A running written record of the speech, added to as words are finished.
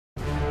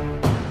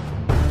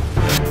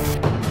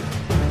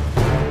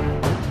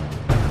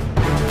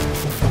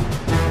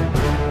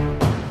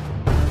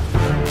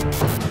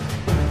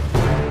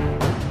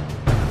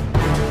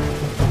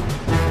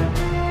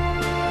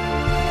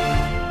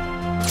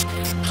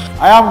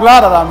I am glad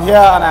that I'm here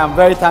and I am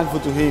very thankful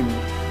to him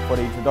for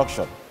the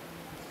introduction.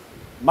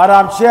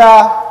 Madam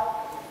Chair,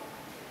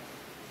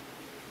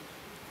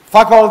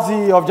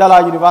 Faculty of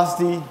Njala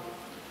University,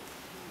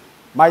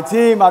 my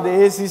team at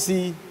the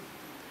ACC,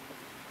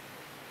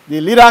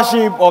 the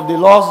leadership of the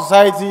Law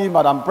Society,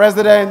 Madam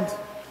President,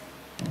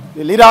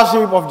 the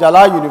leadership of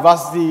Njala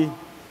University,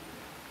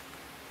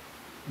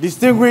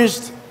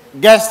 distinguished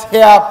guests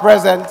here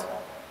present,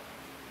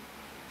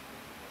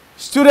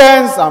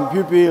 students and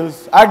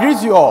pupils, I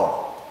greet you all.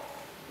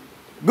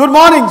 Good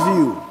morning to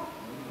you.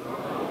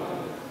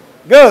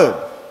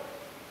 Good.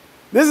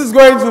 This is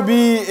going to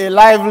be a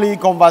lively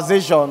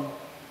conversation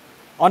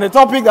on a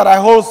topic that I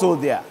hold so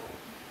dear.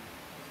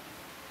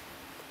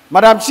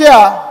 Madam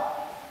Chair,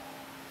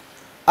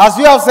 as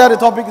you have said, the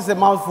topic is a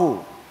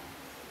mouthful.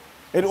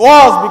 It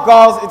was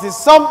because it is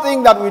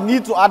something that we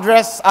need to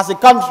address as a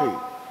country.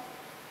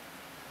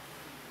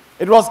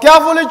 It was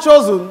carefully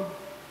chosen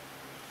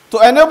to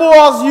enable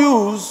us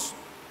use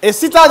a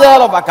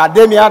citadel of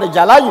academia, the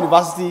Njala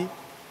University,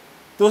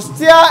 to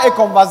steer a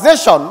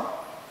conversation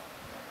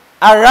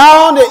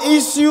around the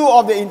issue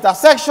of the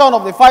intersection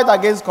of the fight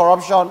against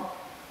corruption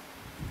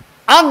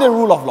and the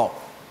rule of law,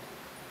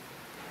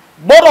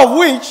 both of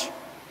which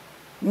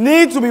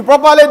need to be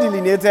properly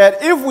delineated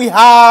if we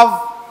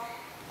have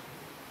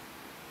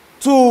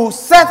to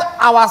set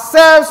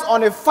ourselves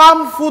on a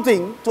firm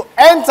footing to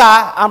enter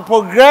and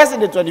progress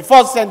in the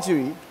 21st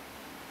century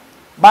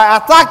by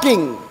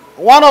attacking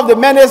one of the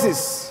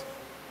menaces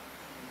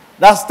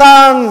that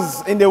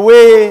stands in the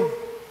way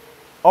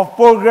of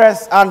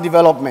progress and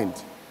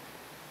development.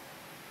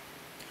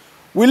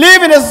 We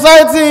live in a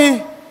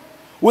society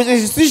with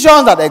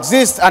institutions that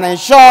exist and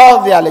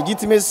ensure their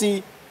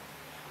legitimacy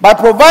by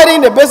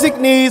providing the basic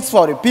needs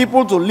for the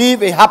people to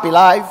live a happy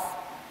life.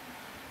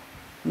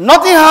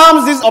 Nothing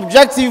harms this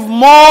objective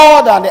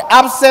more than the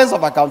absence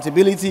of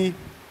accountability,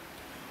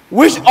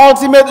 which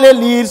ultimately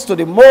leads to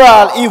the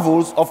moral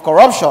evils of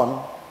corruption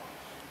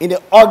in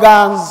the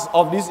organs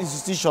of this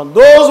institution.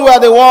 Those were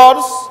the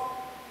words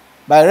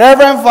by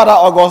Reverend Father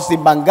Augustine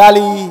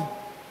Bangali,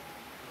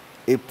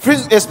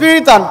 a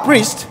spirit and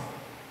priest,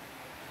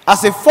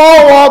 as a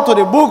foreword to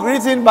the book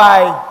written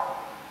by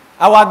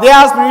our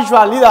dear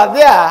spiritual leader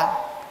there,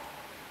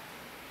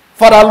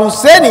 Father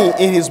Luceni,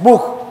 in his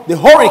book, The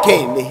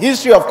Hurricane, The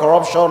History of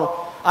Corruption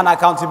and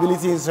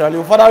Accountability in Sierra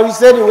Leone. Father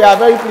Luceni, we are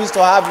very pleased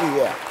to have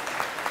you here.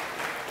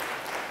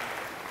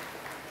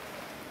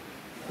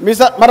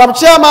 Madam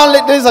Chairman,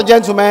 ladies and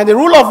gentlemen, the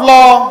rule of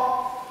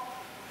law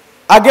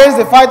against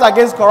the fight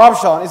against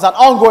corruption is an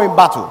ongoing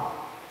battle.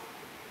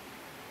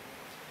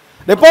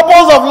 The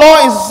purpose of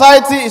law in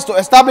society is to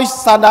establish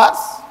standards,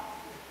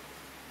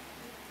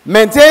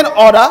 maintain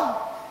order,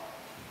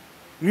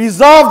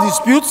 resolve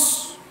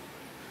disputes,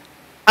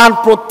 and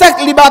protect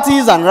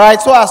liberties and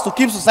rights so as to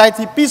keep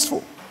society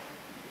peaceful.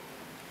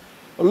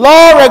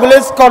 Law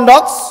regulates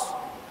conduct,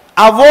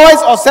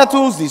 avoids or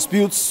settles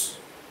disputes,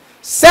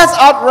 sets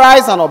out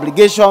rights and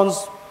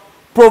obligations,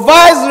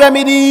 provides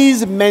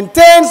remedies,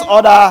 maintains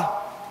order,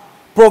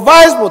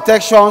 provides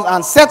protections,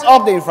 and sets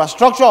up the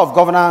infrastructure of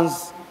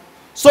governance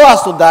so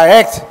as to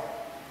direct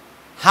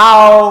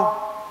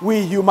how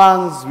we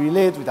humans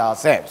relate with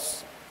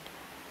ourselves.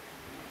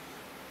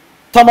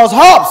 Thomas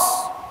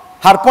Hobbes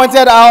had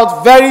pointed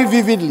out very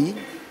vividly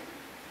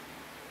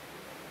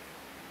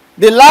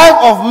the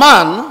life of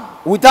man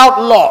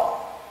without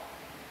law.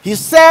 He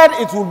said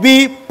it would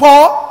be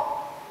poor,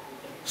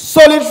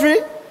 solitary,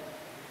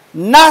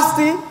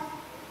 nasty,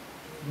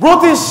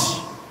 brutish,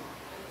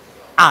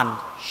 and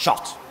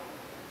short.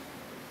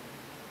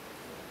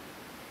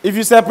 If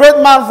you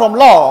separate man from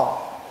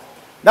law,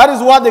 that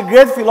is what the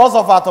great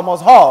philosopher Thomas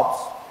Hobbes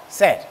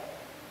said.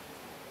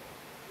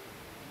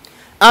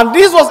 And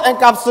this was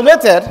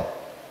encapsulated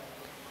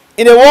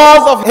in the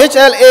words of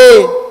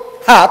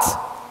H.L.A. Hart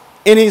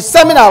in his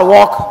seminal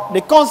work,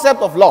 The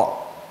Concept of Law.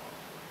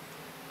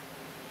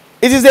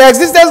 It is the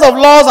existence of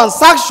laws and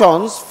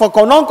sanctions for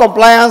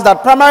non-compliance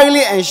that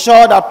primarily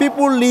ensure that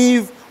people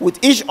live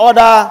with each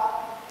other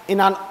in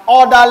an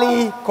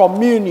orderly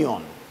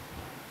communion.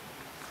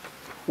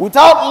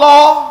 Without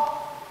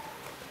law,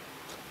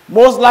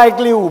 most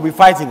likely we'll be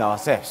fighting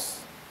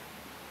ourselves.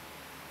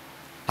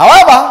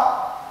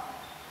 However,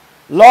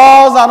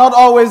 laws are not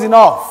always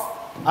enough,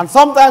 and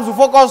sometimes we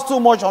focus too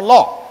much on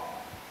law.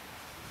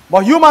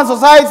 But human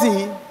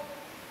society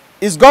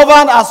is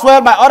governed as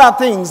well by other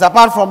things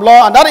apart from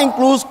law, and that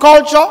includes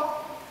culture,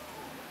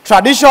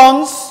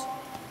 traditions,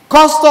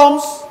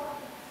 customs,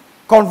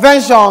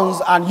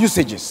 conventions, and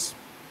usages.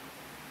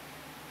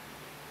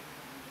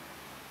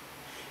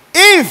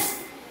 If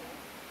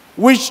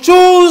we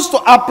choose to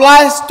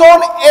apply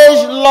Stone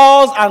Age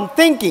laws and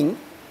thinking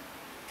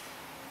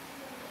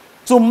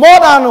to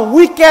modern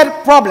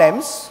wicked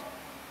problems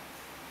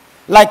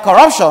like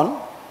corruption,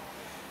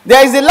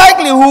 there is a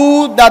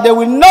likelihood that they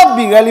will not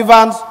be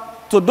relevant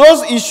to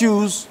those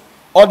issues,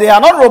 or they are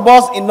not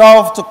robust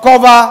enough to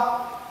cover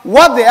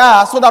what they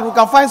are so that we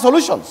can find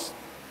solutions.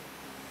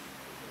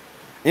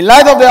 In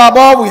light of the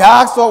above, we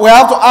have to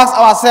ask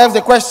ourselves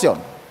the question: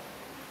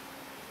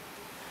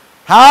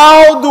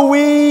 How do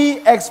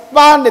we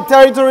expand the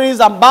territories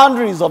and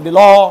boundaries of the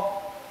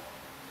law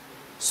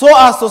so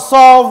as to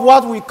solve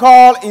what we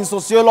call in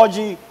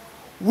sociology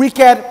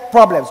wicked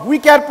problems?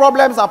 Wicked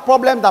problems are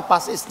problems that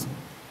persist.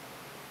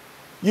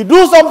 You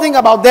do something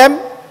about them,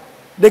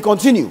 they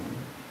continue.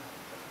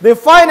 They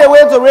find a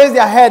way to raise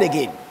their head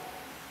again.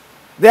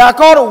 They are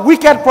called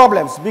wicked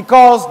problems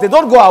because they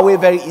don't go away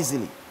very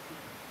easily.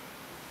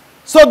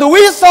 So do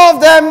we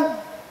solve them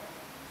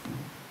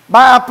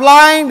by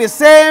applying the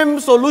same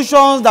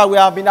solutions that we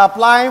have been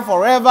applying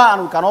forever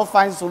and we cannot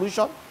find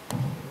solution?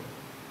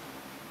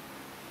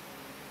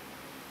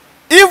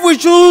 If we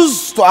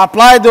choose to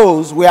apply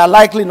those, we are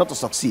likely not to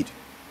succeed.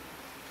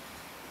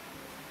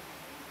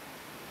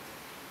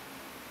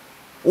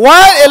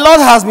 While a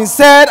lot has been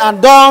said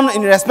and done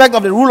in respect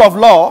of the rule of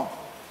law,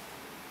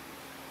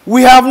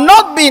 we have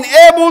not been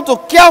able to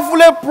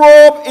carefully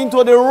probe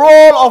into the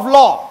role of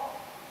law.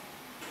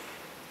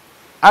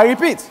 I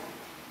repeat,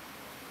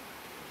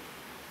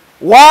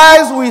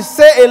 whilst we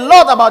say a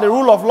lot about the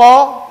rule of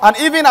law, and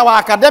even our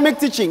academic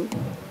teaching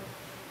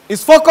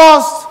is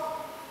focused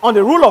on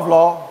the rule of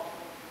law,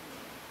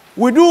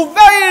 we do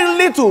very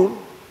little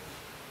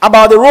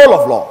about the role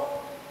of law.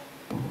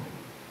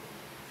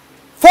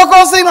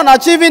 Focusing on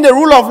achieving the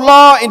rule of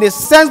law in the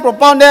sense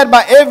propounded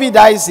by A.V.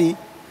 Dicey,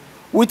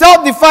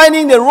 without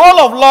defining the role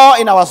of law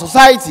in our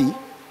society,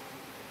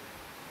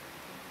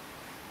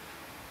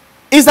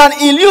 is an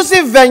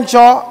elusive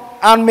venture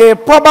and may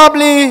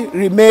probably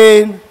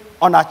remain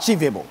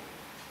unachievable.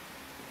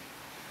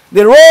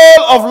 The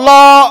role of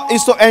law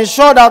is to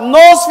ensure that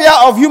no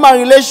sphere of human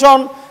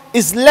relation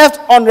is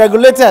left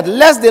unregulated,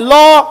 lest the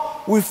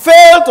law will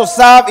fail to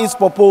serve its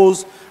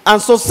purpose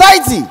and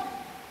society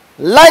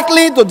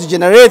likely to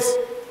degenerate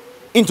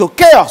into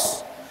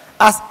chaos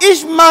as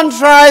each man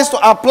tries to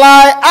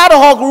apply ad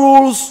hoc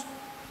rules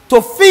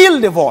to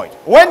fill the void.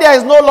 When there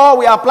is no law,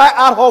 we apply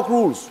ad hoc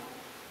rules.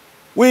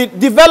 We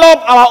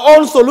develop our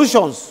own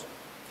solutions.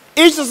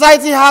 Each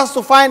society has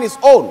to find its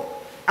own,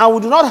 and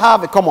we do not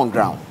have a common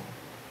ground.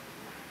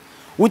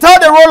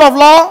 Without the role of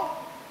law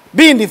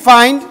being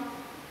defined,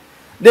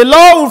 the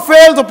law will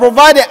fail to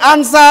provide the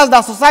answers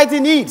that society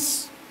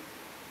needs.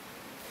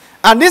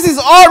 And this is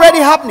already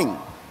happening.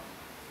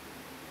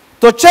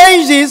 To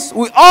change this,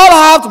 we all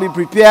have to be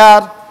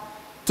prepared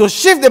to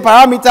shift the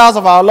parameters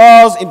of our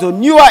laws into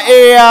newer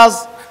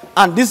areas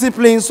and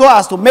disciplines so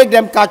as to make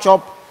them catch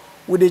up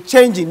with the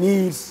changing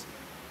needs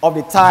of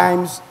the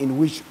times in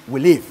which we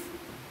live.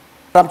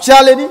 I'm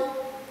cheerleading,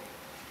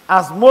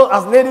 as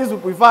ladies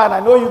would prefer, and I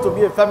know you to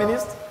be a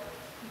feminist.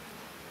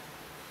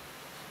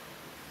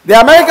 The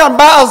American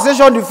Bar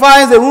Association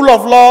defines the rule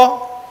of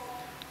law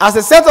as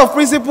a set of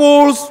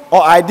principles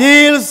or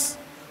ideals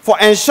for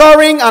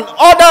ensuring an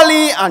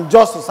orderly and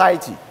just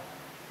society,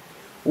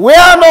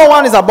 where no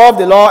one is above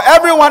the law,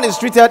 everyone is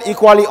treated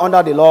equally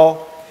under the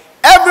law,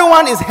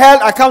 everyone is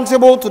held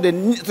accountable to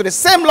the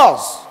same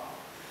laws.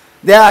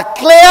 There are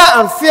clear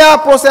and fair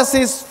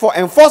processes for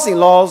enforcing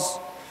laws,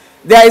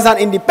 there is an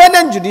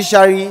independent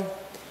judiciary,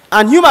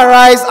 and human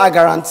rights are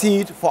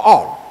guaranteed for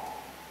all.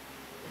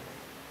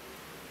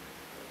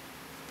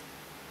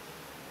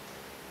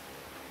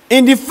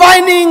 In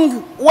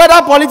defining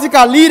whether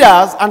political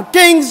leaders and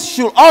kings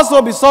should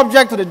also be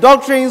subject to the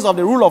doctrines of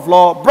the rule of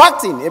law,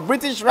 Bracton, a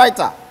British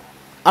writer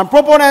and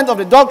proponent of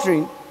the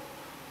doctrine,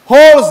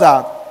 holds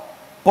that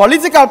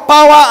political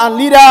power and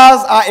leaders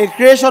are a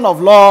creation of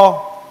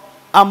law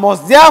and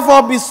must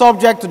therefore be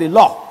subject to the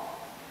law.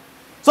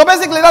 So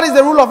basically that is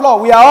the rule of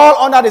law. We are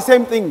all under the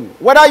same thing.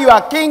 Whether you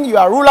are king, you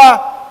are ruler,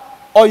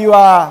 or you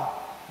are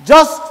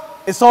just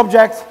a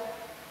subject,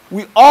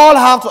 we all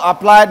have to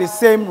apply the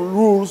same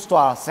rules to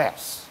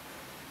ourselves.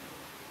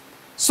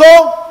 So,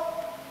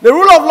 the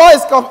rule of law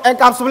is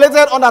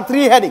encapsulated under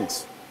 3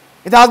 headings.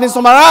 It has been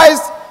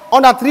summarized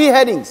under 3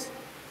 headings,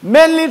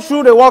 mainly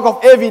through the work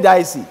of A.V.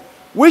 Dicey,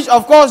 which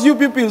of course you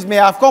pupils may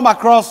have come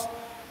across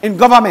in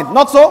government.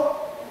 Not so?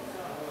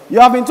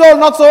 You have been told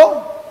not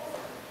so?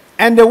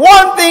 And the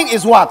one thing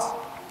is what?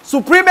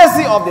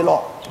 Supremacy of the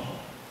law.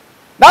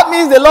 That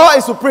means the law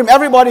is supreme.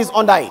 Everybody is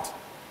under it.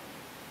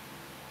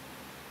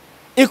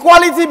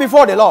 Equality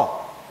before the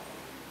law.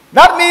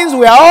 That means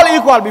we are all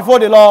equal before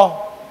the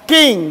law,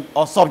 king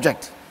or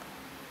subject.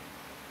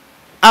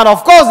 And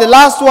of course, the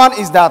last one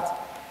is that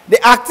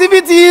the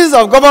activities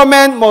of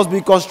government must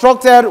be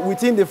constructed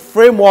within the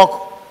framework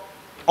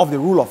of the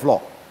rule of law.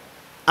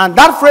 And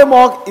that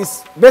framework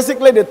is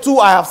basically the 2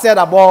 I have said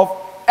above.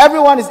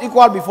 Everyone is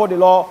equal before the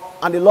law,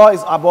 and the law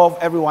is above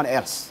everyone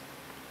else.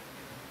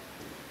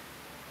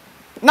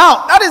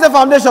 Now, that is the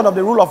foundation of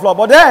the rule of law.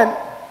 But then,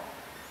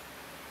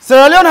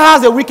 Sierra Leone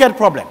has a wicked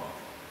problem: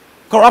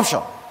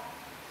 corruption.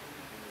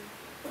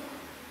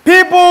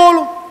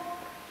 People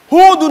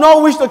who do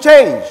not wish to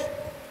change.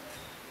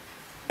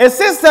 A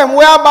system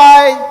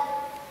whereby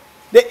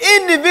the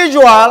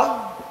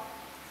individual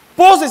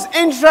puts his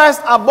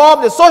interest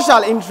above the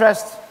social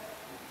interest,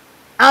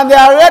 and they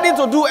are ready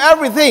to do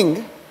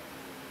everything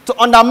to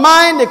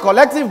undermine the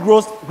collective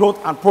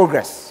growth and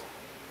progress.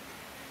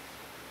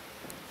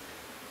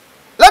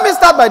 Let me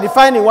start by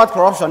defining what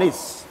corruption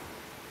is.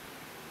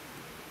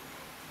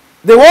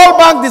 The World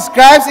Bank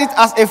describes it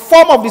as a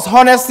form of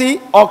dishonesty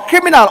or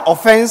criminal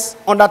offense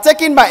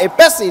undertaken by a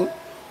person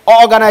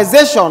or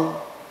organization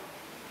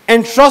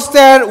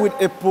entrusted with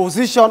a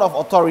position of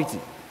authority.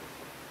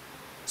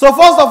 So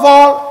first of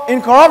all,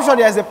 in corruption,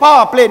 there is a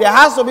power play. There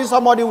has to be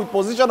somebody with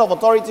position of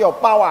authority or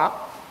power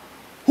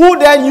who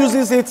then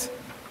uses it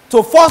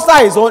to foster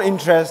his own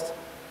interest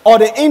or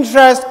the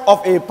interest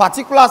of a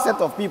particular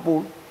set of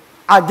people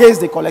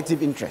against the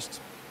collective interest.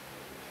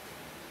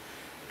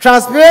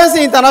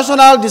 Transparency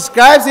International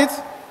describes it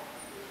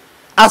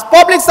as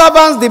public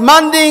servants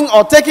demanding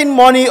or taking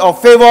money or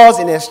favors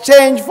in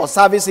exchange for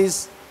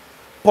services,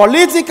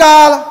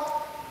 political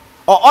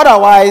or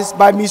otherwise,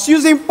 by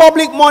misusing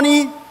public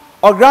money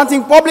or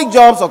granting public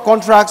jobs or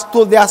contracts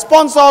to their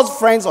sponsors,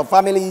 friends or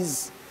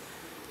families,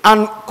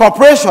 and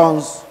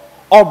corporations,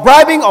 or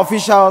bribing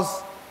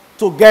officials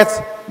to get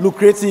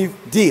lucrative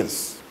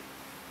deals.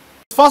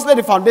 Firstly,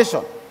 the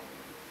foundation.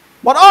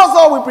 But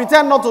also, we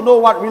pretend not to know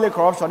what really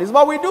corruption is,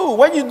 but we do.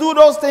 When you do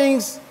those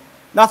things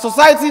that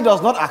society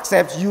does not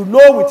accept, you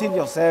know within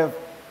yourself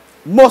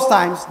most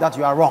times that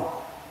you are wrong.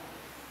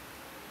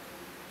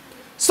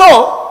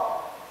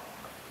 So,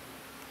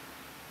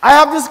 I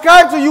have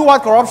described to you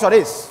what corruption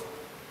is.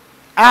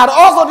 I had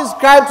also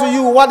described to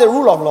you what the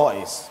rule of law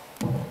is.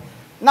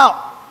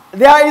 Now,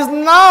 there is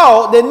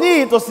now the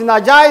need to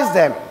synergize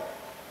them.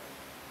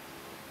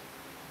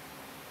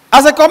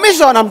 As a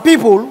commission and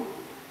people,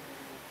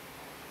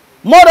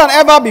 more than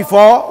ever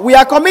before, we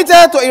are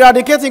committed to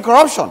eradicating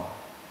corruption.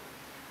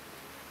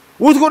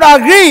 We could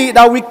agree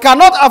that we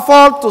cannot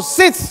afford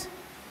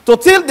to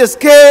tilt the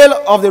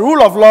scale of the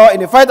rule of law in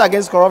the fight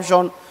against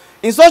corruption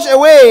in such a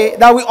way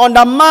that we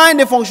undermine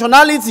the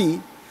functionality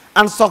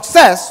and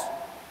success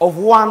of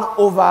one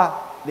over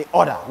the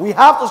other. We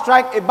have to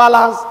strike a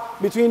balance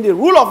between the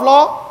rule of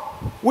law,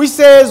 which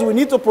says we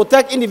need to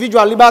protect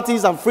individual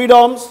liberties and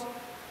freedoms,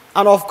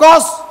 and of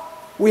course,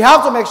 we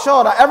have to make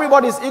sure that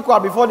everybody is equal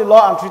before the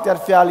law and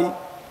treated fairly,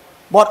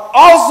 but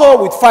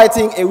also with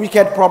fighting a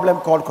wicked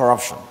problem called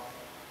corruption.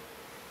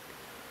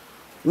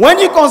 When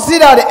you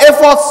consider the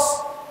efforts,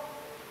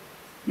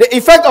 the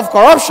effect of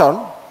corruption,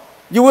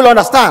 you will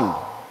understand.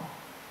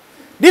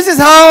 This is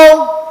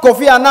how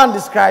Kofi Annan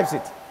describes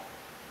it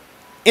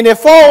in a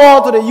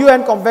foreword to the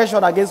UN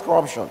Convention Against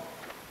Corruption.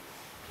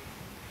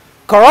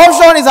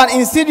 Corruption is an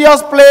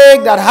insidious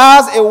plague that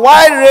has a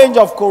wide range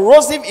of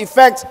corrosive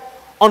effects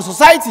on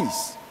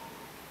societies.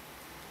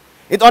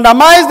 It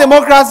undermines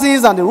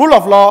democracies and the rule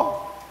of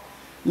law,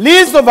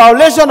 leads to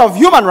violation of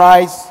human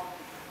rights,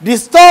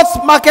 distorts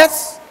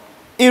markets,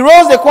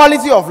 erodes the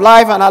quality of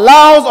life, and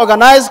allows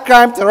organized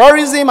crime,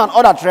 terrorism, and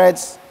other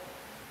threats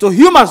to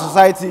human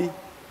society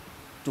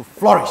to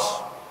flourish.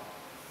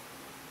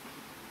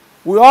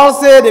 We all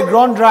say the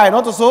ground dry,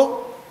 not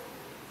so.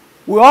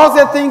 We all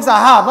say things are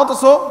hard, not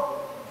so.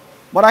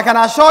 But I can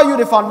assure you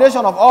the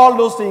foundation of all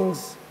those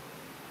things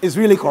is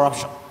really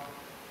corruption.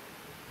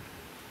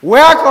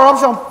 Where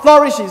corruption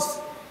flourishes,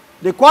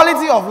 the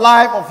quality of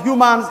life of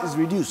humans is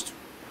reduced.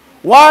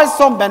 While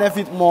some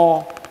benefit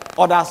more,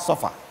 others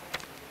suffer.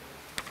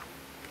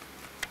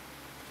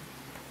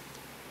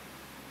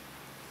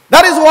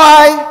 That is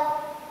why,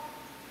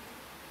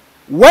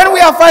 when we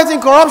are fighting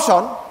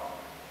corruption,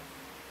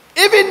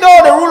 even though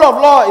the rule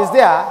of law is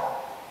there,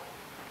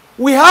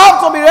 we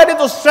have to be ready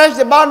to stretch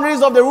the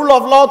boundaries of the rule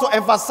of law to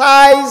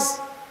emphasize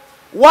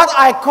what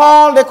I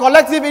call the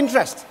collective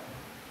interest.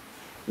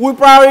 We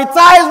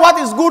prioritize what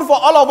is good for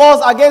all of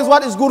us against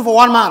what is good for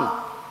one man.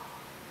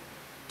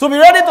 To be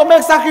ready to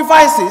make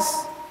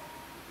sacrifices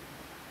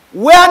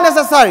where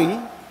necessary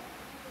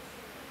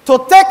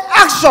to take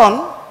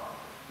action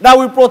that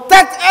will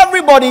protect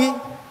everybody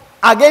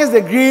against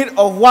the greed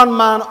of one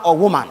man or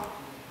woman.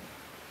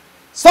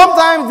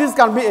 Sometimes this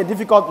can be a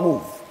difficult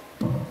move.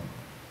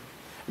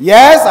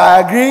 Yes, I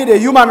agree, the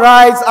human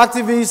rights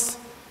activists,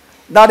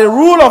 that the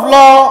rule of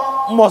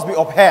law must be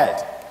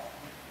upheld.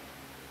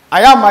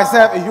 I am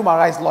myself a human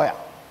rights lawyer.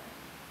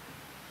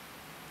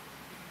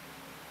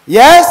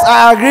 Yes,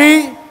 I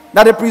agree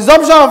that the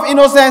presumption of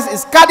innocence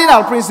is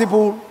cardinal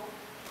principle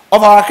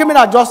of our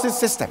criminal justice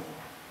system.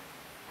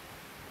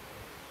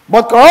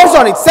 But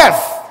corruption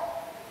itself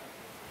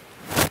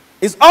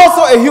is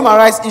also a human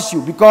rights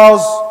issue,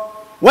 because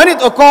when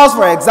it occurs,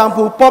 for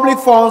example, public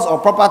funds or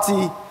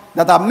property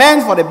that are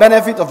meant for the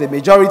benefit of the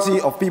majority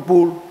of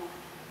people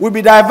will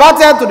be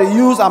diverted to the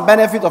use and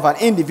benefit of an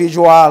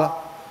individual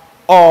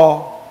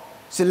or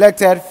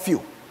selected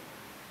few.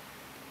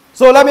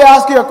 So let me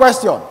ask you a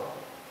question.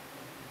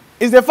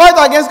 Is the fight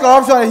against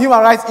corruption a human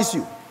rights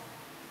issue?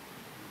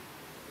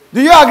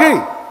 Do you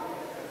agree?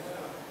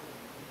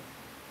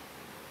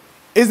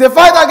 Is the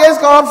fight against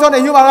corruption a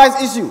human rights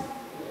issue?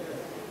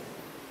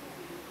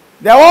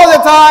 There was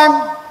a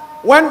time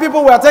when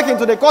people were taken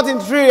to the cutting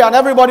tree and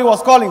everybody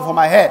was calling for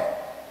my head.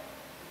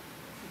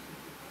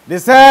 They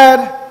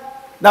said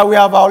that we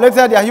have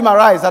violated their human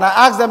rights, and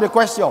I asked them the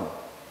question,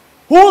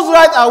 whose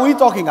right are we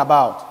talking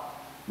about?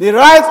 The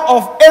rights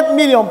of 8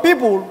 million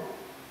people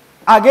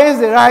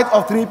against the right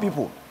of 3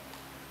 people.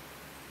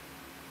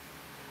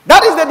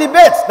 That is the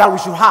debate that we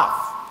should have.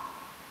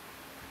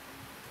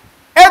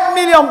 8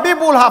 million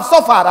people have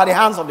suffered at the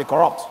hands of the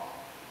corrupt,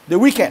 the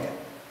wicked.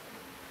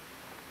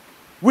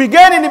 We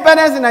gained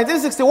independence in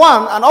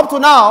 1961, and up to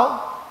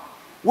now,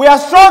 we are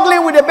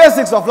struggling with the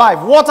basics of life: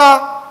 water,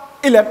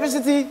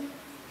 electricity,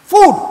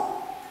 food,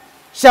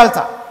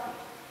 shelter.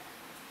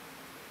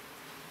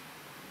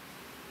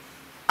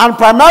 And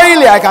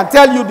primarily, I can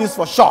tell you this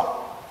for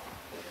sure,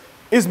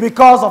 it's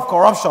because of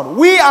corruption.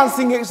 We and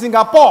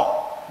Singapore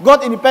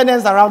got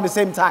independence around the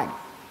same time.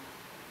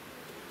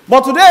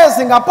 But today,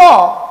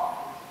 Singapore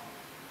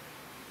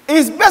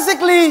is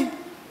basically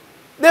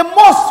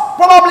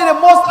probably the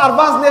most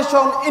advanced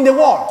nation in the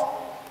world,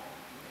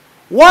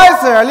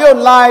 while Sierra Leone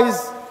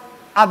lies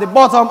at the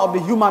bottom of the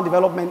Human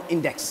Development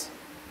Index.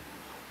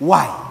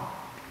 Why?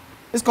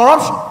 It's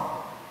corruption.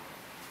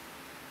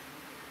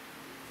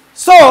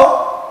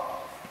 So,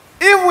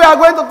 if we are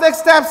going to take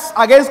steps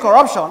against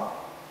corruption,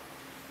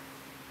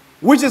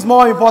 which is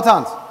more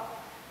important,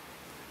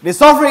 the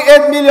suffering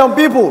 8 million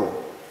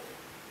people,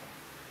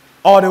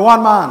 or the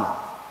one man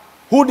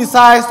who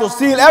decides to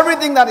steal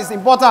everything that is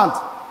important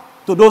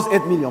to those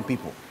 8 million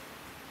people?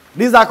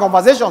 These are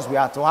conversations we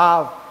have to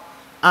have,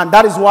 and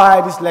that is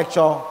why this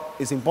lecture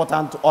is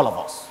important to all of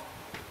us.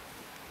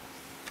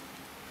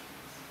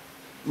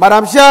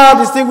 Madam Chair,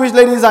 distinguished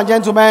ladies and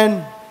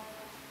gentlemen,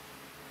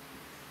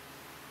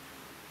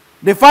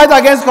 the fight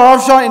against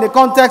corruption in the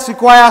context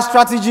requires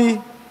strategy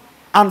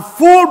and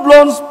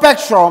full-blown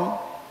spectrum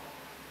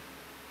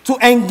to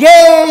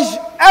engage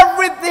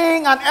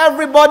everything and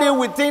everybody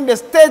within the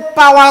state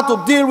power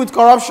to deal with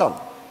corruption.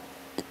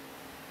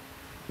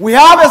 We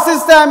have a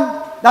system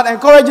that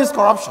encourages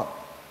corruption.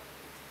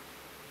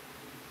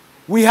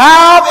 We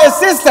have a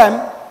system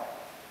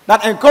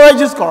that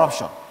encourages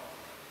corruption.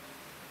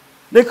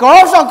 The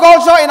corruption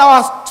culture in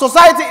our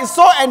society is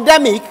so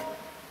endemic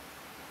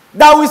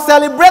that we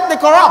celebrate the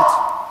corrupt.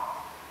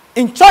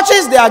 In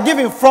churches, they are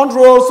giving front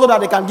rows so that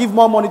they can give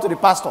more money to the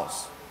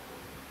pastors.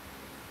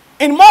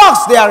 In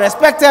mosques, they are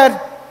respected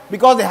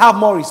because they have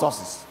more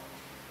resources.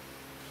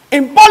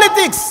 In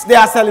politics, they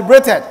are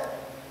celebrated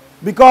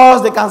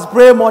because they can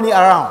spray money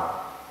around.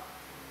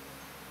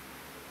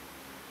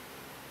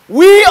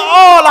 We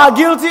all are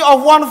guilty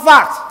of one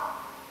fact.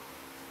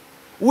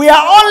 We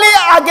are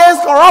only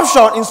against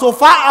corruption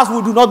insofar as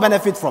we do not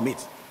benefit from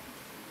it.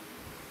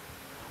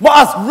 But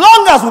as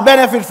long as we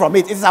benefit from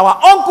it, it is our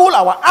uncle,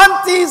 our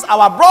aunties,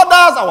 our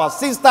brothers, our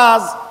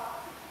sisters,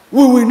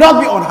 we will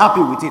not be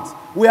unhappy with it.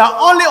 We are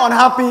only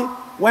unhappy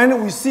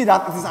when we see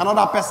that it is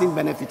another person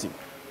benefiting.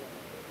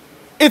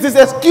 It is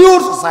a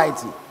skewed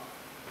society.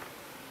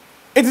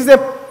 It is a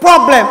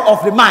problem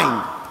of the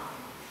mind.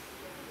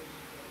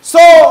 So,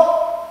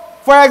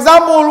 for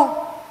example,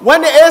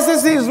 when the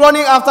ACC is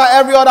running after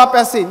every other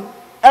person,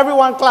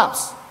 everyone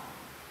claps.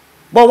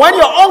 But when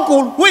your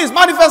uncle, who is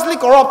manifestly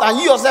corrupt and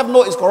you yourself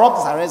know is corrupt,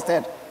 is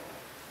arrested,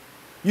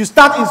 you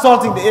start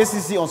insulting the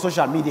ACC on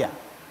social media,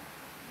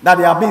 that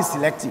they are being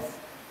selective.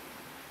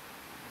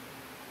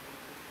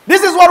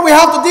 This is what we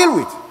have to deal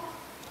with.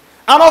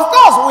 And of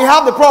course, we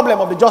have the problem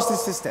of the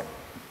justice system.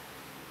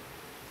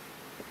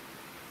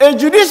 A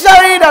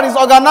judiciary that is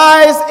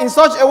organized in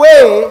such a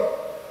way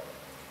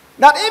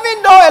that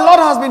even though a lot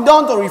has been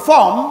done to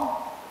reform,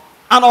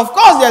 and of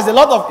course there's a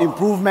lot of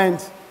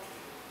improvement,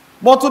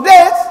 but to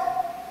date,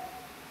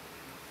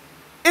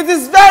 it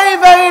is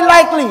very, very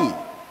likely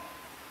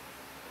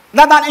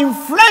that an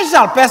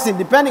influential person,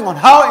 depending on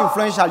how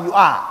influential you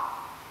are,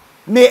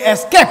 may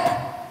escape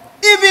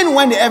even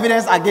when the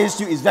evidence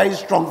against you is very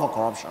strong for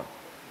corruption.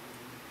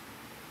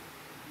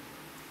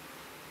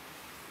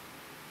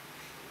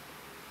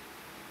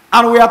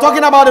 And we are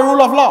talking about the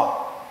rule of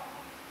law.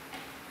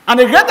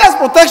 And the greatest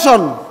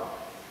protection,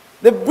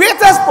 the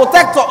greatest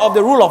protector of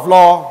the rule of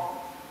law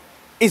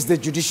is the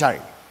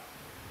judiciary.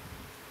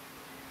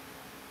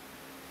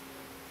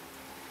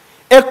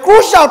 A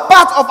crucial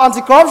part of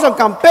anti-corruption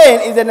campaign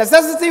is the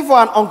necessity for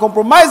an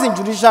uncompromising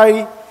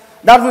judiciary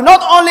that will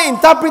not only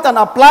interpret and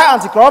apply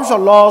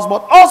anti-corruption laws,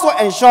 but also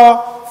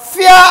ensure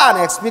fair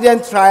and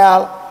expedient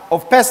trial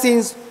of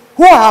persons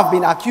who have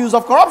been accused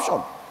of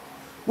corruption,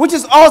 which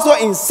is also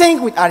in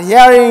sync with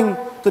adhering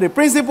to the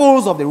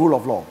principles of the rule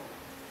of law.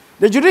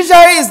 The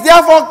judiciary is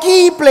therefore a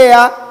key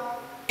player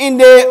in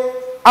the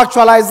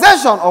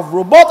actualization of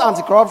robust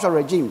anti-corruption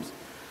regimes,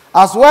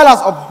 as well as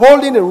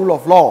upholding the rule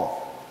of law.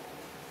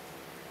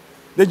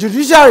 The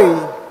judiciary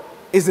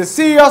is a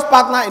serious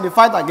partner in the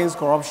fight against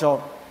corruption,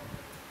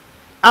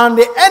 and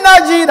the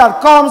energy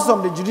that comes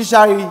from the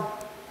judiciary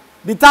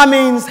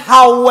determines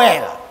how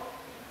well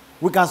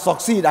we can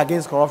succeed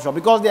against corruption,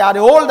 because they are the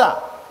holder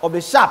of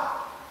the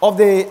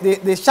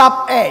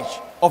sharp edge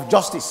of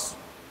justice.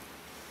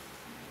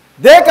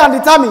 They can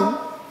determine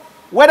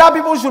whether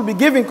people should be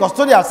given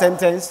custodial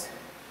sentence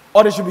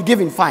or they should be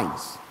given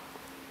fines.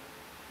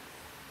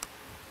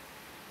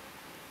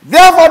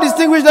 Therefore,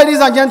 distinguished ladies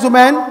and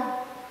gentlemen,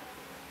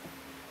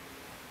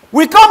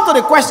 we come to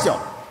the question.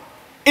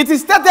 It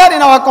is stated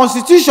in our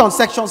Constitution,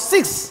 Section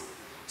 6,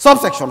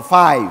 Subsection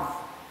 5.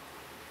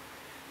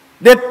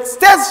 The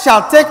states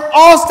shall take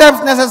all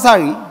steps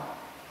necessary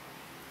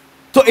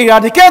to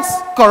eradicate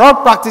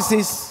corrupt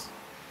practices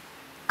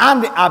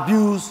and the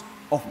abuse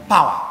of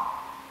power.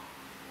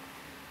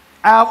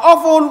 I have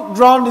often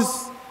drawn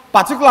this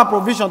particular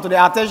provision to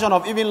the attention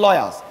of even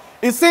lawyers.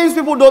 It seems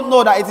people don't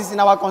know that it is in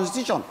our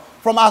constitution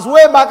from as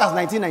way back as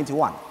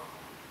 1991.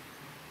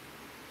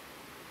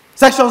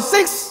 Section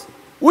 6,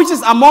 which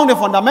is among the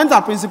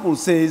fundamental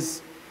principles,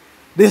 says,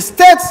 the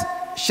states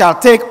shall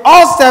take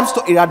all steps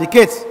to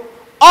eradicate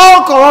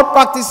all corrupt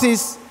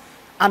practices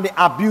and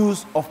the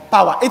abuse of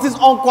power. It is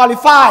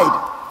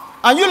unqualified.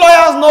 And you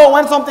lawyers know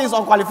when something is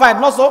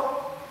unqualified, not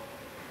so?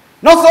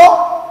 Not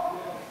so?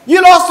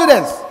 You law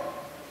students,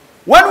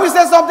 when we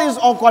say something is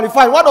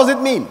unqualified, what does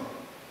it mean?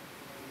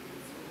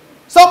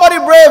 Somebody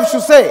brave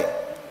should say.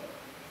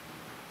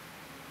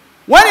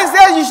 When it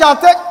says you shall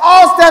take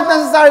all steps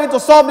necessary to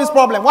solve this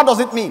problem, what does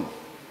it mean?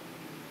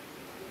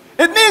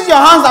 It means your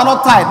hands are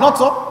not tied, not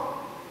so?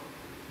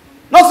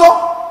 Not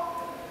so?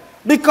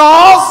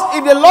 Because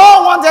if the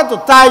law wanted to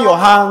tie your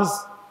hands,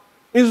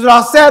 it would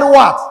have said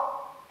what?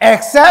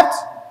 Except,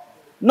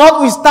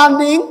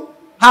 notwithstanding,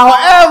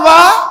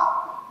 however,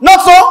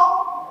 not so?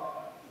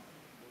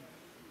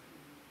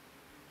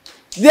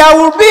 There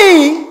will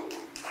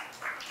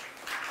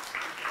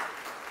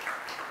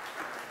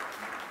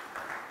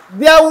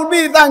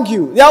be thank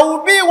you, there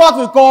will be what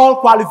we call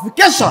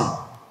qualification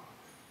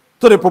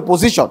to the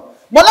proposition.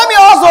 But let me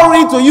also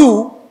read to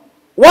you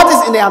what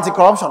is in the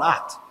Anti-Corruption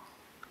Act.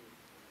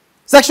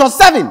 Section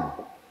 7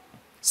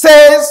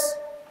 says,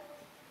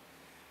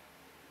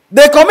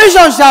 the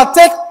Commission shall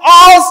take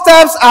all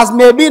steps as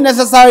may be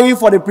necessary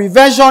for the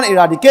prevention,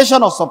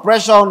 eradication, or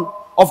suppression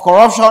of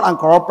corruption and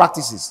corrupt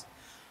practices,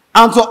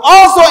 and to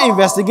also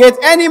investigate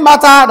any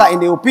matter that, in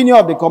the opinion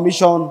of the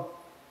Commission,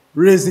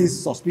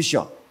 raises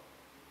suspicion.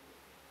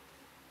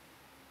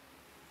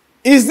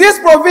 Is this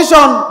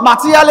provision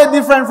materially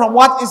different from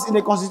what is in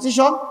the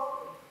Constitution?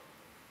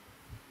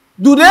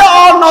 Do they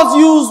all not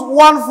use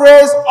one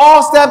phrase,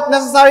 all steps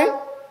necessary?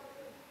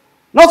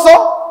 Not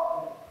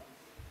so?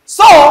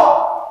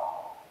 So,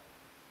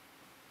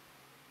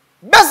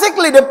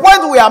 basically the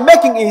point we are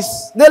making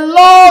is the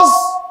laws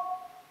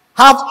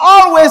have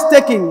always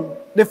taken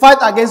the fight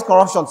against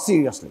corruption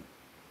seriously.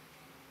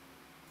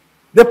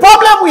 The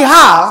problem we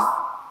have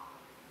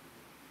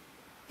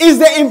is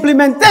the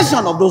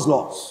implementation of those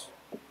laws.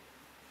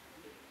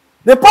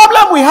 The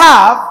problem we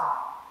have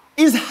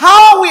is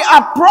how we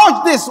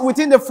approach this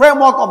within the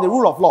framework of the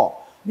rule of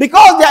law.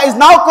 Because there is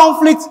now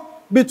conflict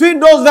between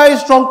those very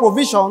strong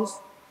provisions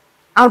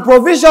and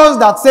provisions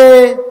that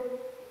say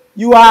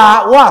you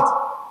are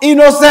what?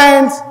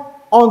 Innocent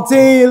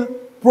until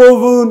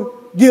proven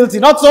guilty.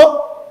 Not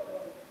so?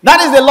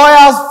 That is the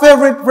lawyer's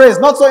favorite phrase.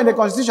 Not so in the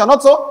Constitution.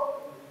 Not so?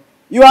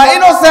 You are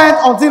innocent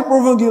until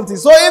proven guilty.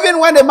 So even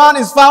when the man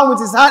is found with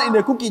his hand in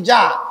the cookie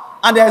jar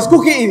and there is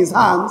cookie in his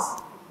hands,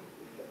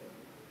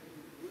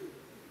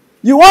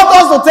 you want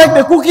us to take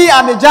the cookie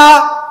and the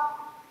jar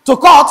to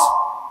court,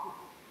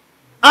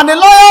 and the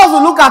lawyers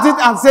will look at it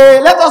and say,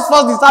 let us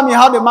first determine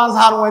how the man's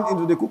hand went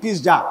into the cookie's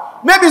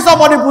jar. Maybe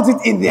somebody put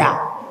it in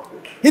there.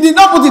 He did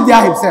not put it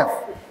there himself.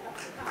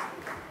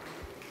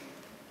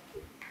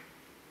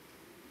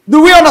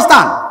 Do we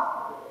understand?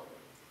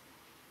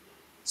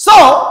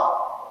 So,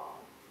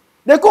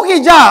 the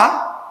cookie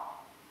jar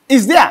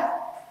is there.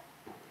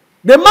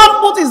 The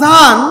man put his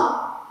hand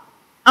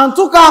and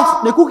took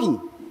out the cookie.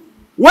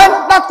 When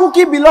that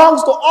cookie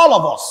belongs to all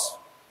of us,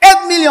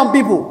 8 million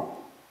people,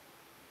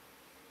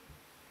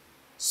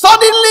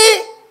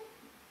 suddenly,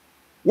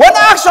 when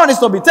action is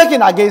to be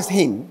taken against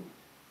him,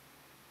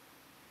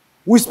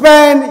 we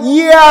spend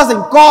years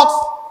in court,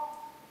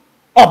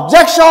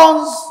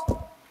 objections,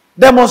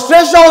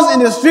 demonstrations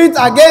in the street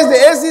against the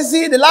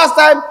ACC. The last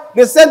time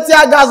they sent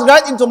tear gas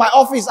right into my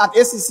office at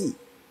ACC.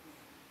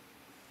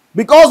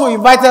 Because we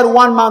invited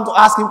one man to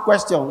ask him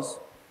questions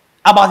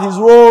about his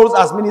roles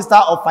as Minister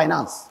of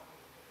Finance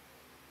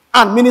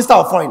and Minister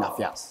of Foreign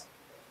Affairs.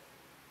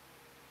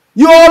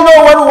 You all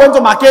know when we went to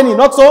McKinney,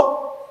 not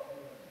so?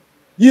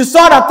 You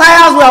saw the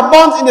tires were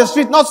burnt in the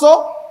street, not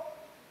so?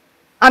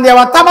 And there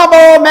were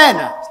Tamabo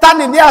men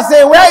standing there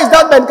saying, where is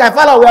that Ben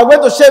Kaifala? We are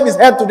going to shave his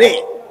head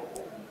today.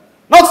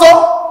 Not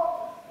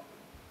so?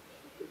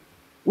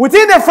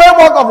 Within the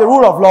framework of the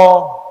rule of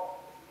law,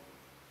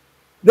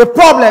 the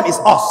problem is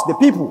us, the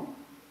people.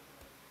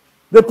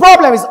 The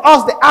problem is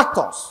us, the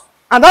actors.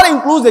 And that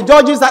includes the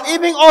judges and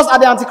even us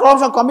at the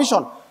Anti-Corruption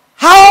Commission.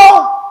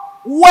 How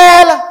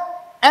well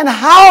and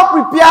how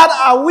prepared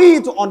are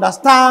we to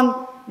understand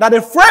that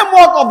the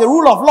framework of the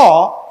rule of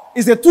law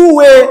is a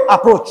two-way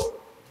approach?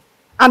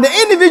 And the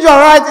individual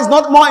right is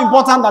not more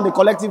important than the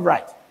collective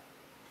right.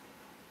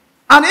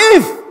 And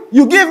if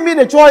you give me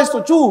the choice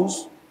to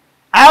choose,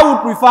 I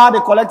would prefer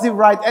the collective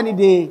right any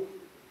day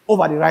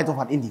over the right of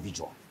an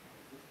individual.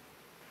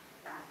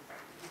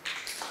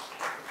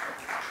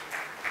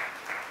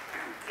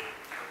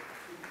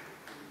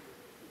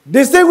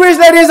 Distinguished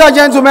ladies and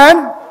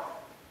gentlemen,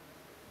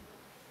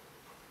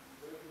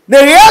 The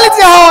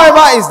reality,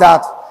 however, is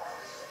that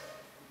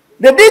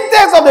the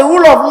details of the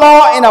rule of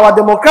law in our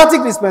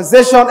democratic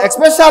dispensation,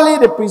 especially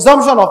the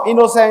presumption of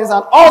innocence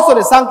and also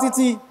the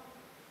sanctity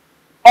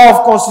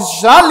of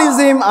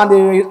constitutionalism and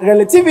the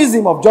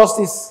relativism of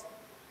justice,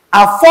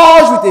 are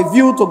forged with a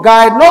view to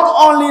guide not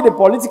only the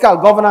political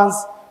governance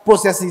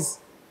processes,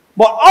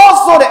 but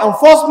also the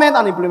enforcement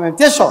and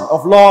implementation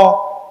of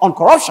law on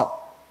corruption.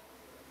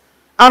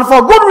 And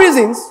for good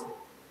reasons,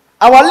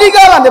 our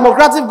legal and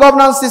democratic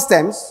governance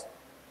systems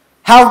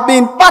have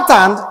been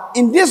patterned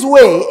in this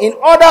way in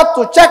order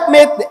to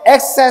checkmate the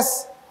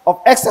excess of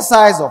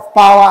exercise of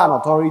power and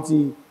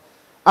authority,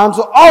 and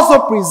to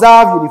also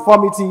preserve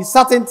uniformity,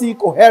 certainty,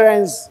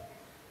 coherence,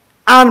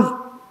 and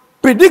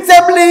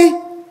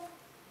predictably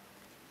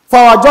for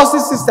our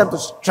justice system to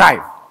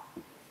thrive.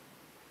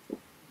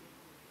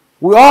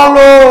 We all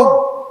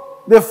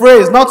know the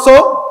phrase, not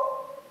so?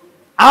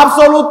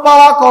 Absolute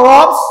power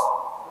corrupts.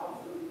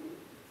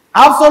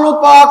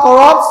 Absolute power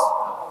corrupts.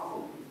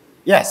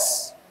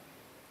 Yes.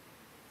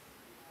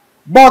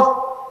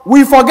 But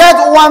we forget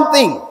one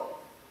thing.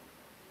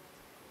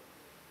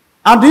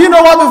 And do you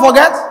know what we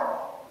forget?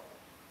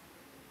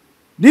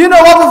 Do you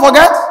know what we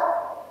forget?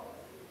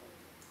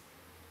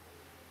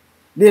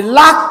 The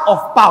lack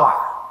of power.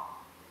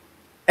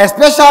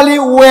 Especially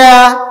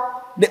where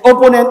the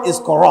opponent is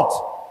corrupt,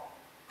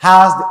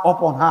 has the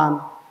upper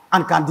hand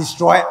and can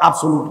destroy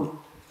absolutely.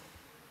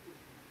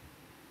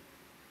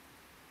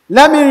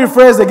 Let me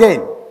rephrase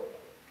again.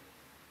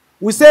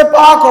 We say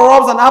power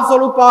corrupts and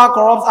absolute power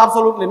corrupts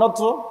absolutely, not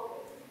so.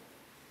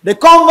 The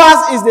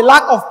converse is the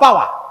lack of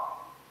power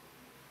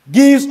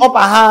gives upper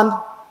hand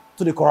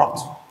to the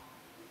corrupt.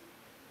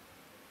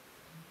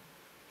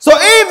 So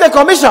if the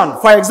commission,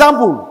 for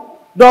example,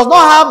 does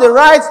not have the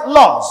right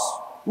laws,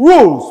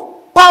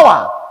 rules,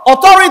 power,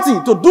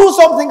 authority to do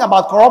something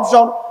about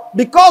corruption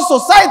because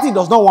society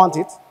does not want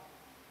it,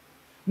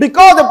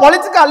 because the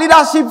political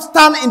leadership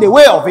stand in the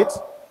way of it,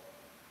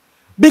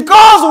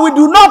 because we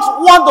do not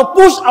want to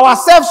push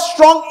ourselves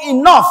strong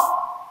enough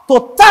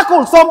to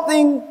tackle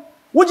something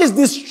which is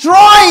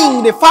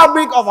destroying the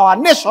fabric of our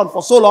nation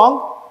for so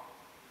long,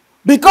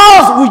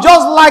 because we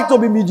just like to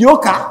be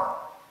mediocre,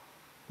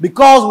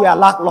 because we are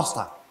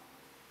lackluster.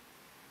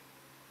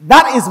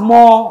 That is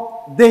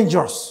more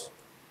dangerous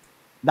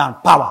than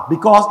power,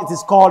 because it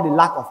is called the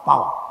lack of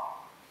power.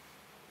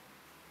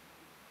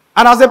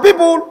 And as a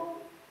people,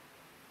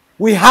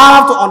 we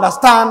have to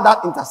understand that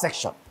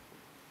intersection.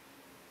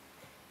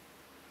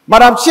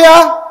 Madam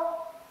Chair,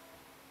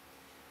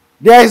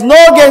 there is no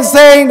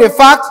gainsaying the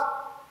fact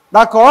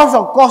that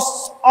corruption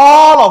costs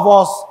all of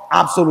us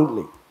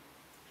absolutely.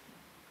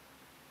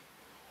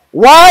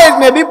 While it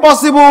may be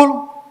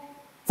possible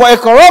for a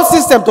corrupt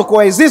system to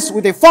coexist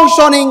with a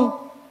functioning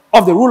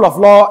of the rule of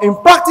law, in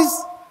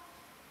practice,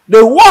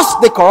 the worse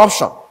the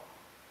corruption,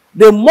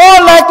 the more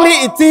likely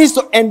it is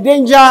to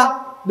endanger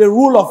the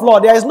rule of law.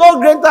 There is no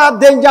greater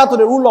danger to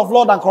the rule of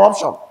law than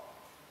corruption.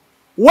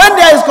 When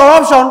there is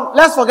corruption,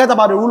 let's forget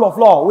about the rule of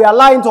law. We are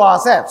lying to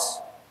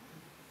ourselves.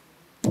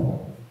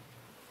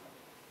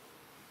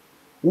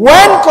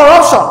 When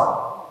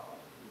corruption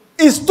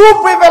is too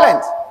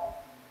prevalent,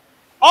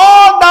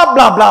 all that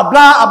blah, blah,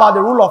 blah about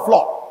the rule of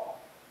law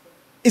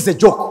is a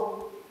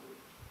joke.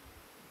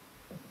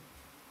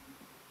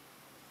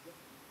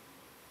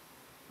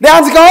 The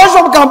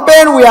anti-corruption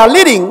campaign we are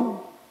leading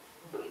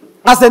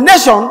as a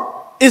nation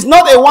is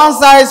not a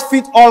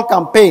one-size-fits-all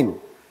campaign.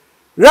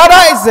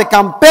 Rather, it's a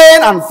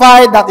campaign and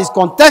fight that is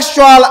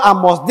contextual and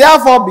must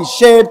therefore be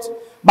shaped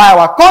by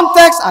our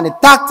context and the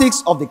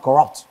tactics of the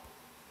corrupt.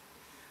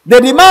 The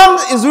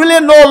demand is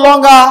really no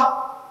longer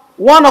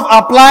one of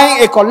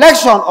applying a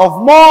collection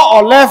of more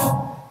or less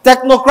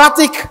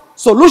technocratic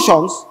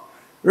solutions.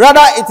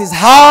 Rather, it is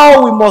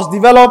how we must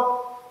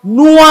develop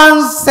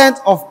nuanced set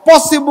of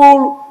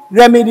possible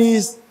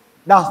remedies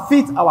that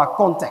fit our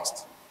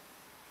context.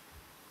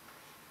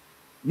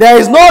 There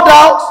is no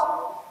doubt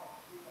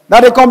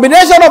that the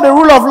combination of the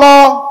rule of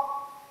law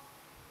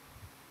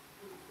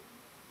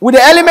with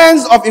the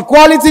elements of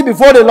equality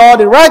before the law,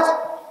 the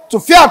right to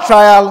fair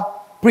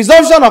trial,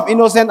 presumption of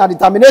innocence, and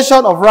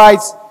determination of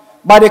rights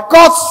by the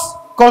courts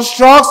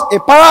constructs a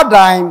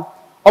paradigm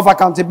of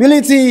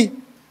accountability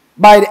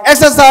by the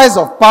exercise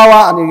of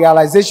power and the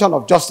realization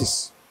of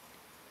justice.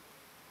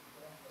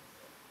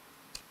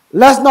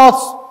 Let's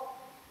not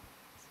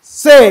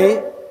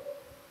say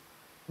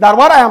that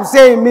what I am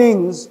saying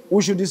means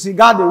we should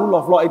disregard the rule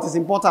of law. It is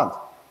important.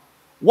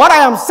 What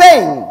I am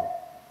saying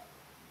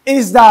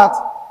is that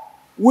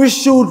we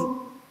should,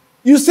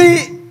 you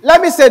see, let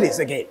me say this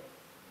again.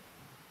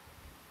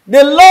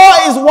 The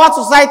law is what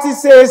society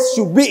says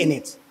should be in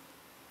it.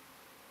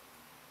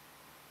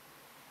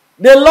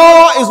 The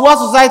law is what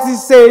society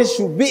says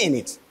should be in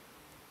it.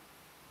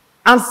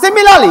 And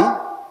similarly,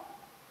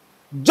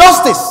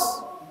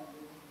 justice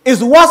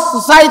is what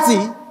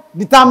society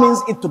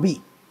determines it to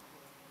be.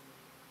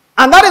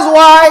 And that is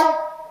why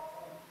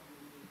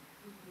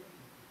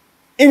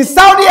in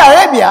Saudi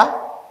Arabia,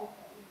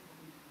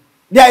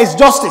 there is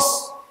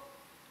justice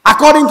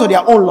according to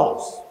their own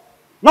laws.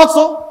 Not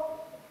so?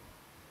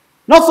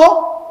 Not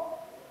so.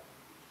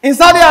 In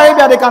Saudi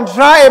Arabia, they can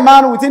try a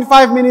man within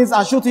 5 minutes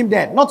and shoot him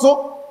dead. Not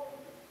so.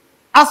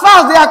 As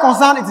far as they are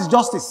concerned, it is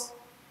justice.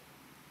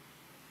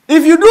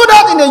 If you do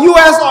that in the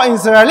US or in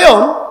Sierra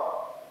Leone,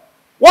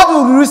 what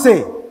would we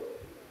say?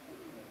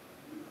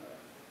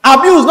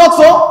 Abuse, not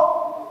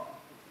so?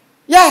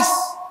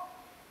 Yes.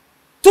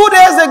 2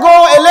 days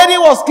ago, a lady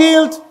was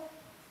killed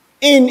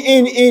in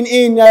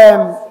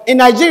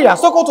Nigeria,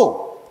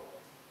 Sokoto,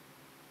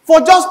 for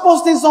just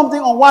posting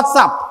something on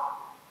WhatsApp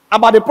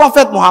about the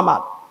Prophet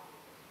Muhammad,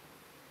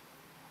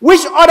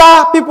 which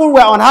other people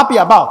were unhappy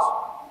about.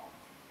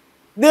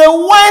 They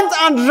went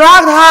and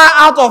dragged her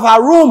out of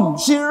her room.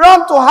 She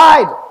ran to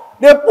hide.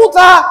 They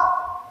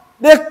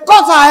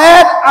cut her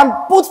head and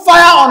put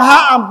fire on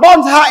her and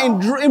burnt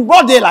her in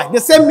broad daylight, the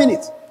same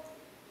minute.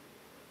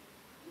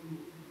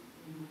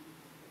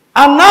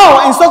 And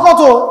now in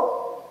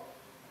Sokoto,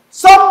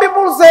 some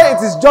people say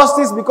it is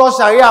justice because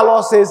Sharia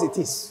law says it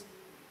is.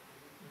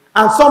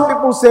 And some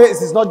people say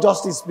it is not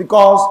justice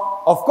because,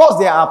 of course,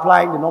 they are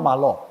applying the normal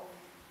law.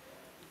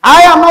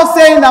 I am not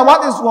saying that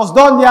what was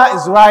done there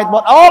is right,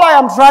 but all I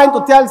am trying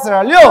to tell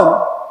Sierra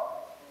Leone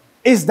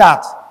is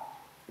that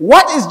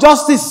what is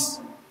justice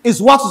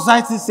is what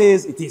society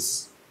says it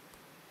is.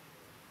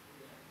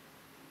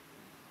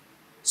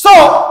 So,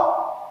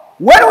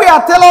 when we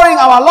are tailoring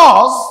our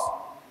laws,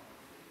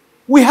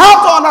 we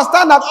have to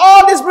understand that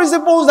all these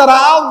principles that are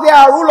out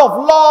there, rule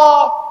of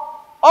law,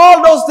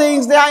 all those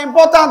things, they are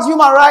important.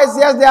 Human rights,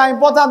 yes, they are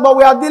important, but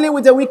we are dealing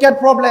with a wicked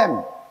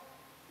problem.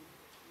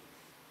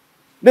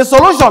 The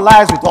solution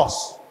lies with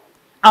us,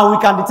 and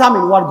we can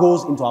determine what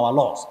goes into our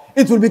laws.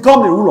 It will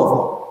become the rule of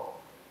law.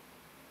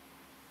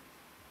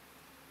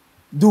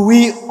 Do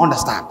we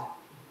understand?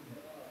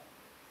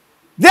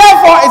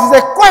 Therefore, it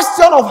is a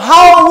question of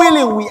how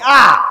willing we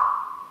are.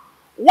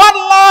 What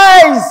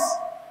lies,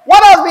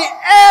 what has been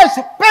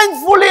etched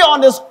painfully on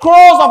the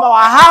scrolls of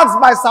our hearts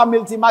by Sir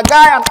Milty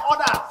Magai and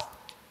others?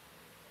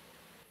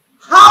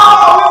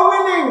 How are we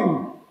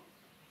willing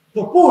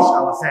to push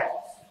ourselves?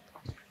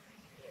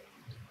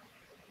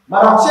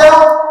 Madam Chair,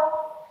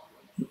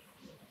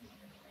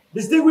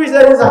 distinguished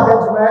ladies and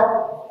gentlemen,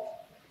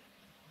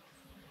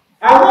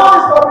 I know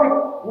this topic,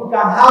 we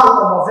can have a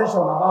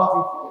conversation about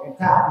it the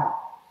entire day.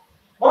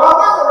 But I'm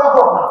going to wrap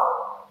up now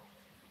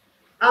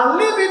and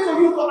leave it to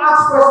you to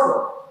ask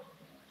questions,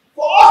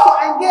 for us to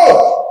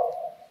engage,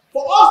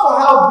 for us to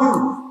have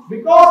views,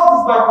 because it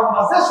is by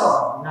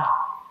conversation now.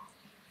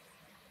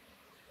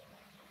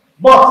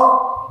 But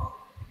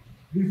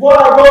before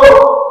I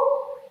go,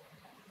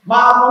 my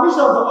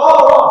admonition to all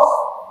of us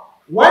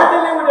when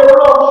dealing with the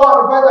rule of law and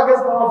the fight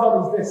against corruption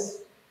is this: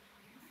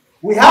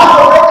 we have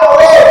to break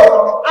away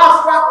from the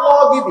abstract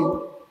law giving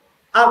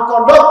and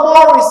conduct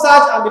more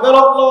research and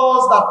develop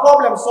laws that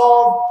problem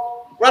solve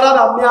rather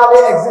than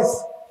merely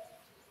exist.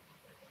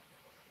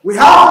 We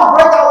have to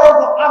break away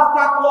from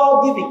abstract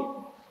law giving.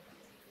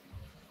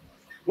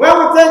 When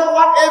we take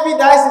what Avi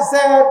Dicey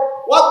said,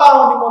 what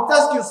Baron de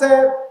Montesquieu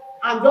said,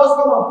 and just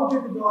come and put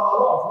it into our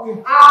laws, we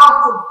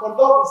have to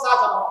conduct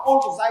research on our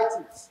own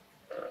societies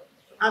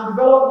and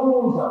develop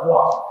rules that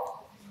work.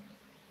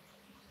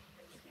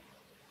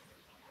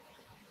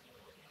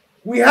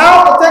 We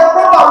have to take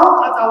proper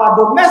look at our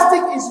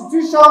domestic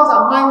institutions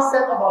and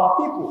mindset of our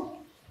people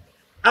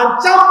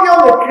and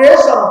champion the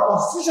creation of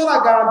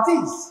constitutional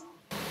guarantees,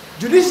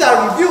 judicial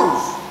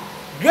reviews,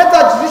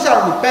 greater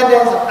judicial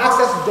independence and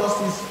access to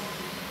justice,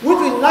 which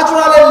will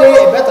naturally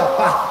lay a better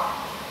path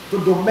to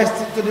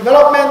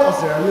development of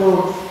Sierra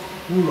Leone's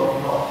rule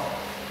of law.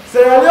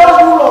 Sierra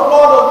Leone's rule of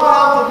law does not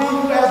have to be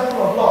U.S.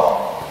 rule of law.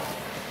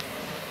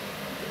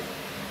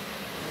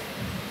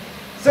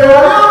 Sierra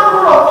Leone's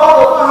rule of law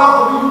does not have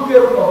to be UK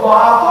rule of law.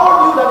 I have told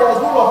you that there is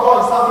rule of law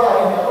in Saudi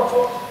Arabia also.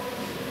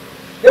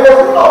 There is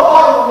rule of law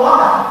in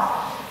Rwanda.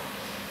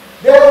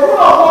 There is rule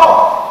of law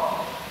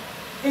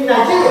in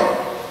Nigeria.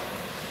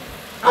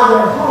 And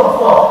there is rule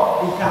of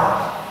law in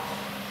Canada.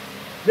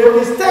 The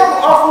mistake we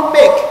often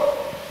make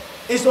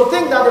is to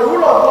think that the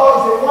rule of law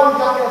is a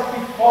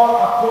one-jacket-fits-all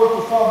approach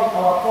to solving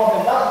our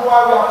problem. That's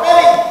why we are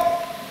failing.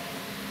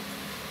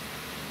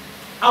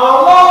 Our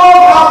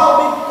laws have to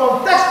be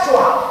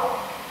contextual.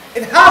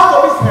 It has to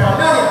be Sierra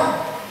Leonean.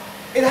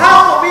 It has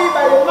to be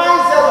by the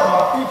mindset of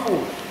our people.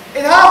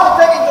 It has to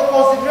take into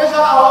consideration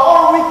our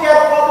own wicked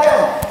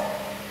problems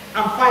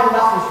and find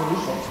lasting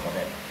solutions for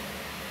them.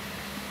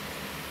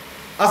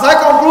 As I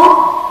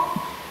conclude,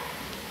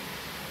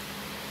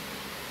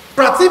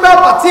 Pratibha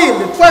Patil,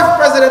 the 12th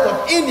president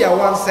of India,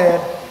 once said,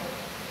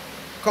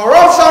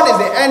 "Corruption is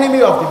the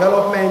enemy of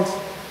development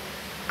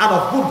and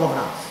of good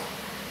governance.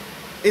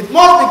 It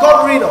must be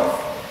got rid of.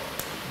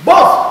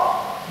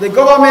 Both the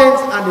government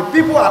and the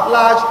people at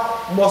large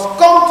must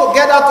come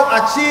together to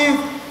achieve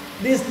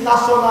this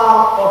national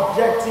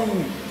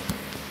objective.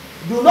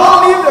 Do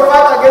not leave the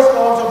fight against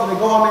corruption to the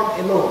government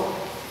alone.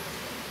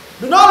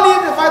 Do not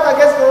leave the fight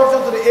against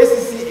corruption to the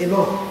ACC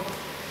alone.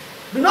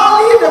 Do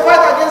not leave the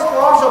fight against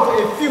corruption to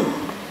a few.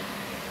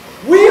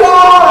 We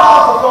all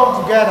have to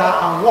come together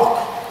and work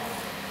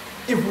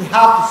if we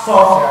have to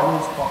solve Sierra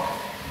Leone's problem."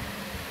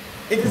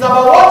 It is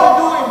about what you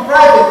do in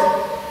private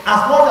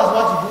as much as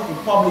what you do in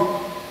public.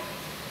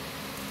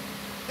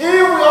 If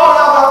we all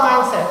have that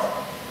mindset,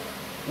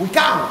 we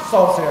can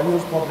solve Sierra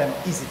Leone's problem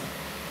easily.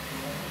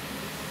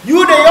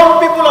 You, the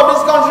young people of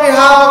this country,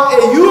 have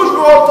a huge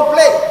role to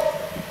play.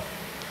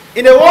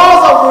 In the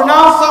words of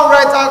renowned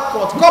songwriter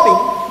Kurt Cobain,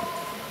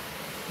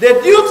 the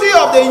duty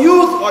of the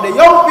youth or the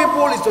young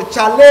people is to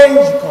challenge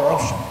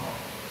corruption.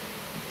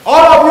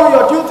 All of you,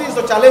 your duty is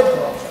to challenge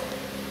corruption,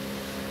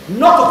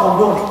 not to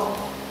condone it.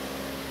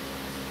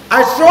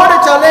 I throw the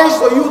challenge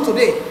to you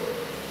today,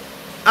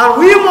 and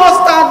we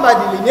must stand by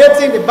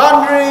delineating the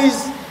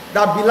boundaries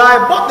that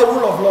belie both the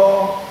rule of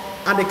law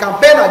and the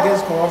campaign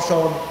against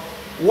corruption,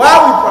 while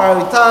we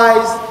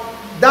prioritize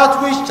that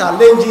which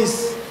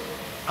challenges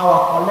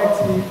our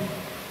collective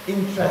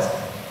interest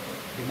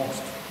the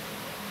most.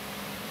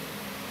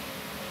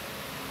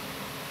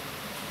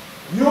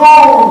 You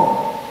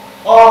all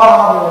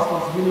have a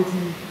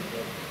responsibility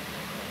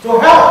to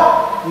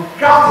help with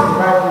crafting the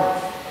right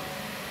rules,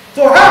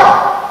 to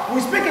help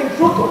with speaking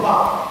truth to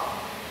power,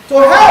 to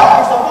help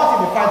in supporting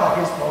the fight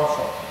against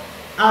corruption.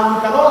 And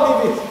you cannot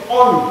leave it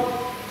only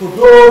to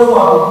those who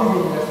have been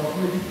given the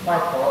responsibility to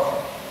fight corruption.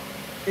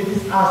 It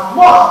is as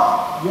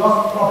much your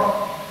problem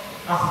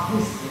as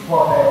it is the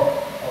problem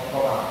of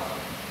government.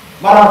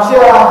 Madam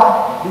Chair,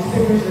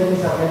 distinguished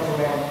ladies and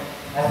gentlemen,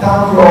 I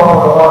thank you all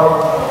for the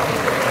audience.